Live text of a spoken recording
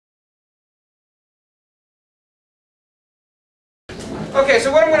Okay,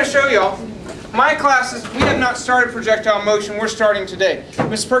 so what I'm going to show y'all, my classes, we have not started projectile motion, we're starting today.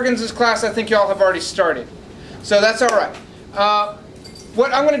 Ms. Perkins' class, I think y'all have already started. So that's all right.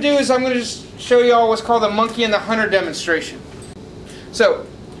 What I'm going to do is I'm going to just show y'all what's called the monkey and the hunter demonstration. So,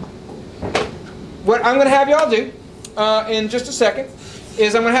 what I'm going to have y'all do in just a second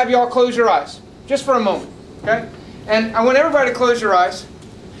is I'm going to have y'all close your eyes, just for a moment, okay? And I want everybody to close your eyes,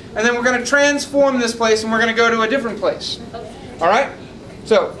 and then we're going to transform this place and we're going to go to a different place. All right?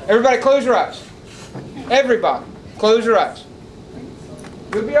 So, everybody close your eyes. Everybody, close your eyes.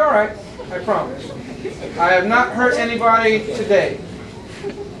 You'll be all right, I promise. I have not hurt anybody today.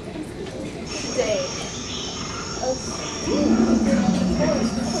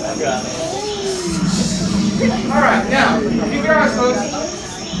 All right, now, keep your eyes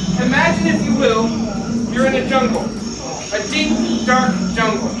closed. Imagine, if you will, you're in a jungle. A deep, dark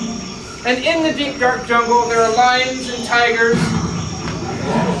jungle. And in the deep, dark jungle, there are lions and tigers.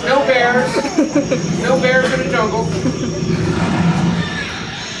 No bears. No bears in the jungle.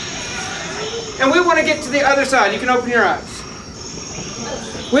 And we want to get to the other side. You can open your eyes.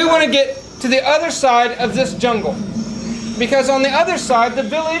 We want to get to the other side of this jungle. Because on the other side, the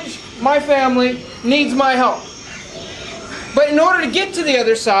village, my family, needs my help. But in order to get to the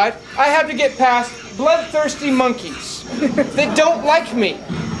other side, I have to get past bloodthirsty monkeys that don't like me.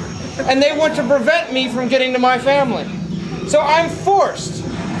 And they want to prevent me from getting to my family. So I'm forced.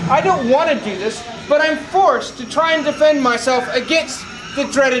 I don't want to do this, but I'm forced to try and defend myself against the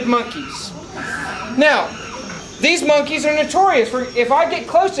dreaded monkeys. Now, these monkeys are notorious for if I get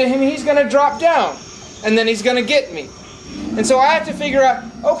close to him, he's going to drop down, and then he's going to get me. And so I have to figure out,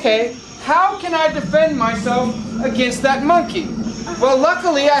 okay, how can I defend myself against that monkey? Well,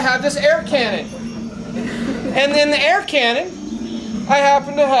 luckily I have this air cannon. And in the air cannon, I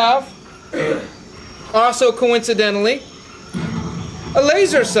happen to have, also coincidentally, a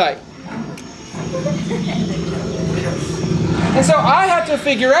laser sight. And so I have to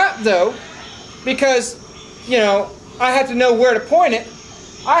figure out, though, because, you know, I have to know where to point it,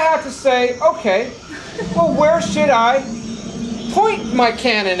 I have to say, okay, well, where should I point my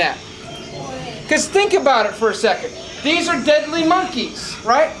cannon at? Because think about it for a second. These are deadly monkeys,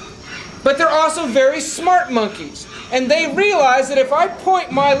 right? But they're also very smart monkeys. And they realize that if I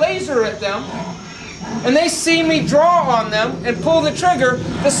point my laser at them, and they see me draw on them and pull the trigger,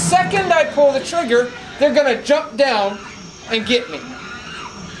 the second I pull the trigger, they're going to jump down and get me.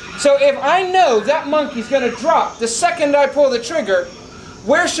 So if I know that monkey's going to drop the second I pull the trigger,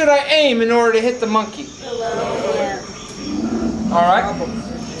 where should I aim in order to hit the monkey? Alright?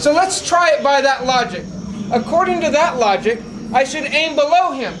 So let's try it by that logic. According to that logic, I should aim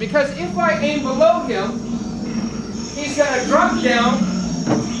below him, because if I aim below him, he's going to drop down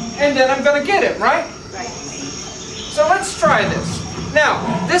and then I'm going to get him, right? Right. So let's try this.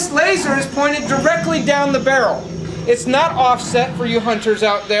 Now, this laser is pointed directly down the barrel. It's not offset for you hunters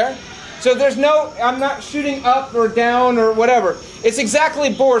out there. So there's no, I'm not shooting up or down or whatever. It's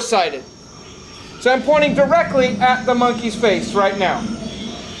exactly bore-sighted. So I'm pointing directly at the monkey's face right now.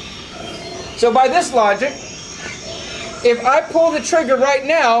 So by this logic, if I pull the trigger right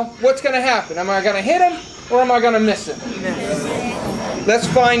now, what's going to happen? Am I going to hit him or am I going to miss him? Let's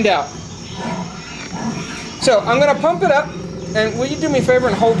find out. So I'm going to pump it up, and will you do me a favor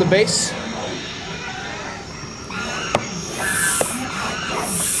and hold the base?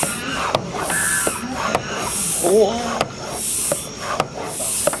 Oh.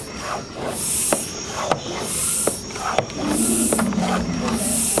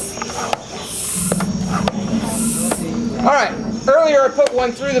 Alright, earlier I put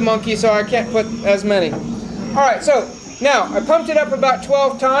one through the monkey, so I can't put as many. Alright, so now I pumped it up about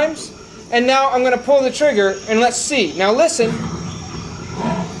 12 times, and now I'm going to pull the trigger, and let's see. Now listen.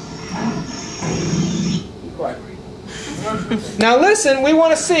 Now listen, we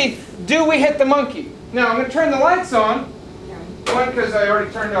want to see, do we hit the monkey? Now I'm going to turn the lights on. One, because I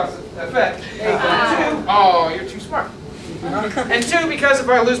already turned off the effect. And two, oh, you're too smart. And two, because if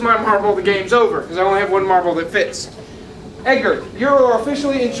I lose my marble, the game's over, because I only have one marble that fits. Edgar, you're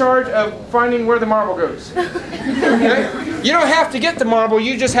officially in charge of finding where the marble goes. Okay? You don't have to get the marble,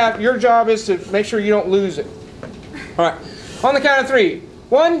 you just have, your job is to make sure you don't lose it. Alright, on the count of 3.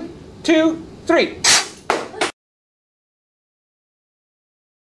 1, 2, 3.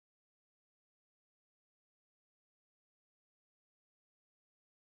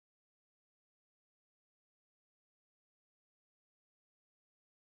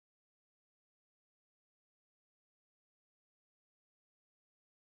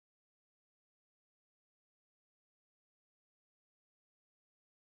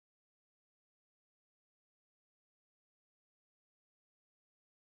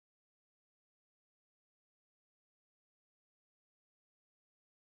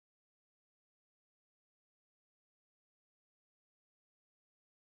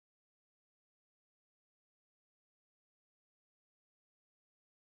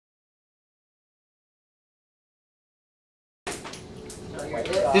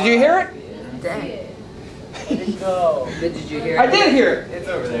 Did you hear it? Dang. Did you hear it? I did hear it. It's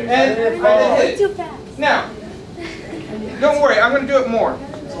over there. And I did hit Too it. fast. Now, don't worry, I'm going to do it more.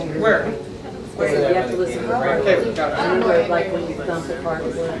 Where? Wait, you have to listen to Okay, it. got it. Remember, like when you thump the part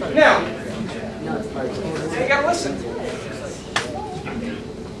of the Now, No, it's part of you got to listen.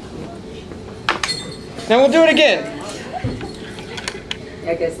 Now we'll do it again.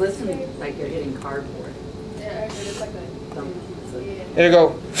 Yeah, guys, listen like you're hitting cardboard. Thump. It'll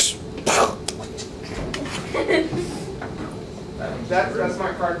go. That's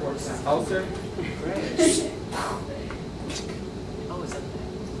my cardboard sound. Ulcer?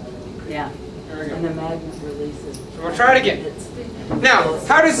 Yeah. There we And go. the magnet releases. So we'll try it again. Now,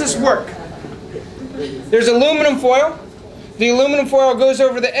 how does this work? There's aluminum foil. The aluminum foil goes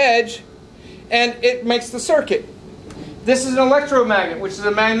over the edge, and it makes the circuit. This is an electromagnet, which is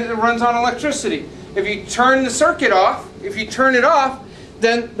a magnet that runs on electricity. If you turn the circuit off, if you turn it off,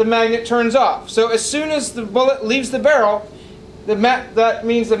 then the magnet turns off. So as soon as the bullet leaves the barrel, that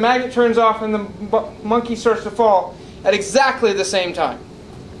means the magnet turns off and the monkey starts to fall at exactly the same time.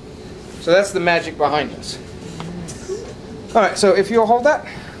 So that's the magic behind this. All right, so if you'll hold that,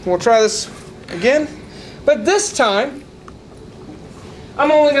 we'll try this again. But this time,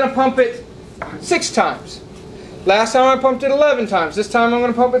 I'm only going to pump it 6 times. Last time I pumped it 11 times. This time I'm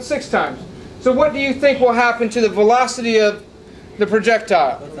going to pump it 6 times. So what do you think will happen to the velocity of the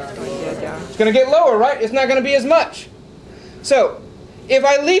projectile? It's going to get lower, right? It's not going to be as much. So, if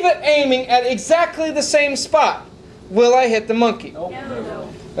I leave it aiming at exactly the same spot, will I hit the monkey? No.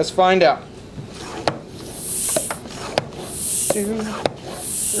 Let's find out. 2,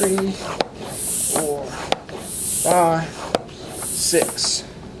 3, 4, 5, 6.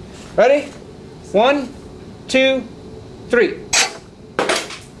 Ready? 1, 2, 3.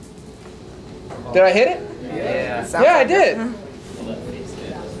 Did I hit it? Yeah. Yeah, I did.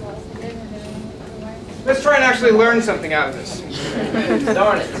 Let's try and actually learn something out of this.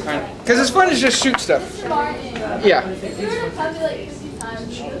 Darn it. Because it's fun to just shoot stuff. Yeah.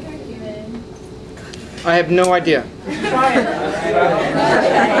 I have no idea.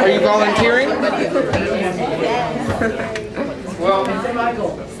 Are you volunteering? Well,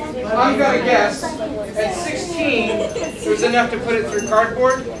 I'm going to guess at 16 it was enough to put it through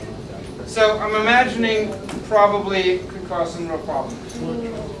cardboard. So I'm imagining probably it could cause some real problems.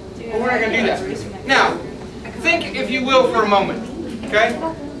 But we're not going to do that. Now, think, if you will, for a moment. Okay?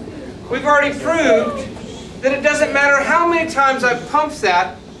 We've already proved that it doesn't matter how many times I pump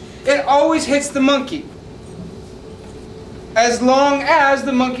that, it always hits the monkey. As long as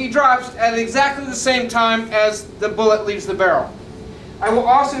the monkey drops at exactly the same time as the bullet leaves the barrel. I will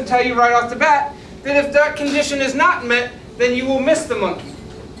also tell you right off the bat that if that condition is not met, then you will miss the monkey.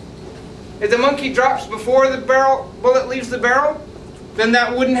 If the monkey drops before the bullet leaves the barrel, then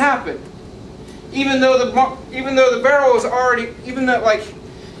that wouldn't happen. Even though the barrel is already,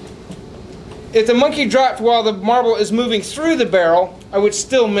 if the monkey dropped while the marble is moving through the barrel, I would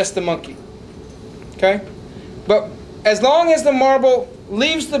still miss the monkey. Okay? But as long as the marble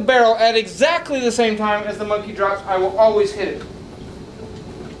leaves the barrel at exactly the same time as the monkey drops, I will always hit it.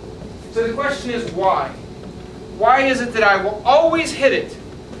 So the question is why? Why is it that I will always hit it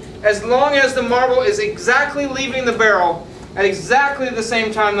as long as the marble is exactly leaving the barrel at exactly the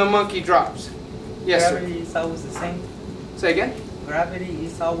same time the monkey drops? Yes, sir. Gravity is always the same. Say again? Gravity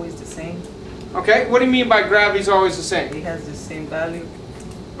is always the same. Okay, what do you mean by gravity is always the same? It has the same value.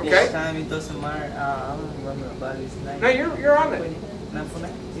 Okay. Each time it doesn't matter. I don't remember the value. It's 9. No, you're on it. 9 for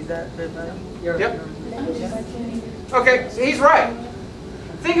 9. Is that the value? Yep. Okay, so he's right.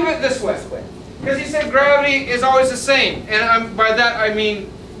 Think of it this way. Because he said gravity is always the same. And by that I mean,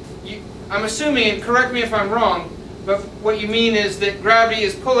 I'm assuming, and correct me if I'm wrong, but what you mean is that gravity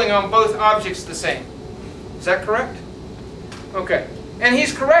is pulling on both objects the same. Is that correct? Okay. And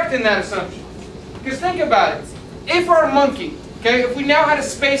he's correct in that assumption. Because think about it. If our monkey, okay, if we now had a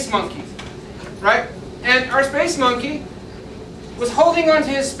space monkey, right? And our space monkey was holding onto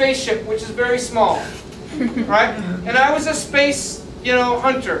his spaceship, which is very small, right? And I was a space,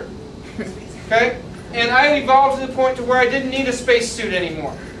 hunter, okay? And I evolved to the point to where I didn't need a spacesuit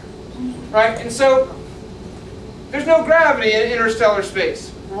anymore, right? And so there's no gravity in interstellar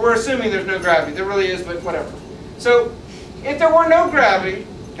space. We're assuming there's no gravity. There really is, but whatever. So if there were no gravity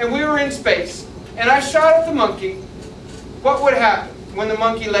and we were in space and I shot at the monkey, what would happen when the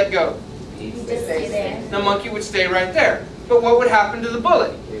monkey let go? The monkey would stay right there. But what would happen to the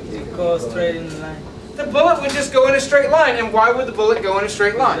bullet? It goes straight in the line. The bullet would just go in a straight line. And why would the bullet go in a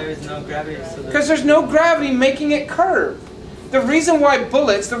straight There line? is no gravity. So Because there's no gravity making it curve. The reason why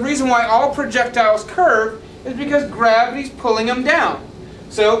bullets, the reason why all projectiles curve, is because gravity's pulling them down.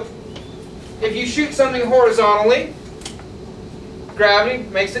 So, if you shoot something horizontally, gravity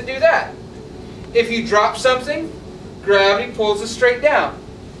makes it do that. If you drop something, gravity pulls it straight down.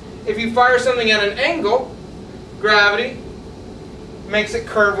 If you fire something at an angle, gravity makes it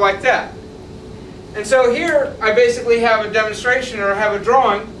curve like that. And so here I basically have a demonstration, or have a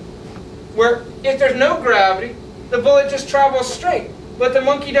drawing, where if there's no gravity, the bullet just travels straight, but the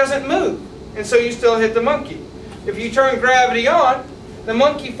monkey doesn't move, and so you still hit the monkey. If you turn gravity on, the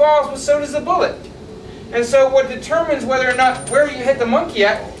monkey falls, but so does the bullet. And so what determines whether or not where you hit the monkey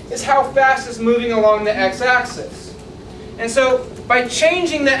at is how fast it's moving along the x-axis. And so by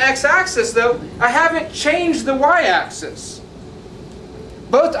changing the x-axis, though, I haven't changed the y-axis.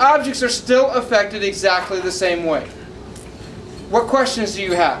 Both objects are still affected exactly the same way. What questions do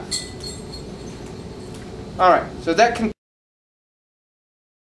you have? All right, so that can